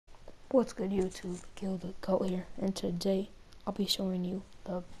What's good, YouTube? Kill the Goat here, and today I'll be showing you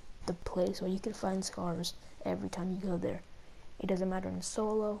the place where you can find scars every time you go there. It doesn't matter in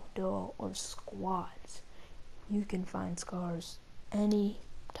solo, duo, or squads. You can find scars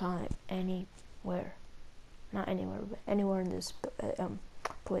anytime, anywhere. Not anywhere, but anywhere in this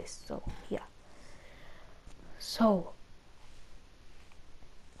place. So yeah. So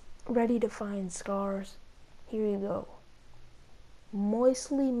ready to find scars? Here you go.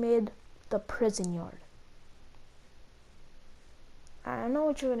 Moistly mid the prison yard. I know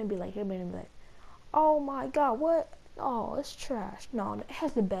what you're gonna be like. You're gonna be like, oh my god, what? Oh, it's trash. No, it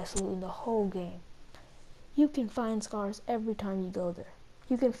has the best loot in the whole game. You can find scars every time you go there.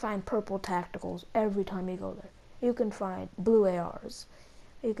 You can find purple tacticals every time you go there. You can find blue ARs.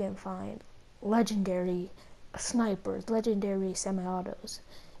 You can find legendary snipers, legendary semi-autos,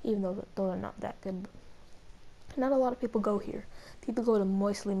 even though those are not that good. Not a lot of people go here. People go to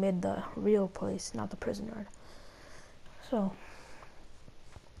moistly mid, the real place, not the prison yard. So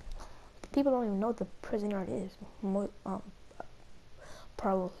people don't even know what the prison yard is.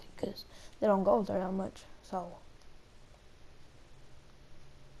 Probably because they don't go there that much. So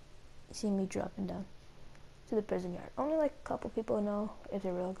you see me dropping down to the prison yard. Only like a couple people know if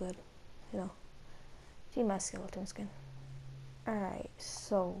they're real good. You know. See my skeleton skin. Alright,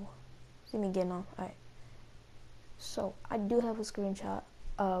 so see me getting on. Alright. So I do have a screenshot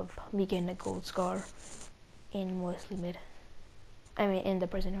of me getting a gold scar in moistly mid. I mean in the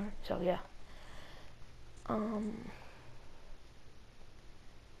prison yard. So yeah.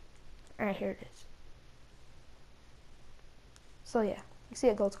 Alright, here it is. So yeah, you see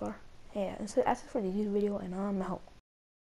a gold scar. Yeah, that's it for the YouTube video, and I'm out.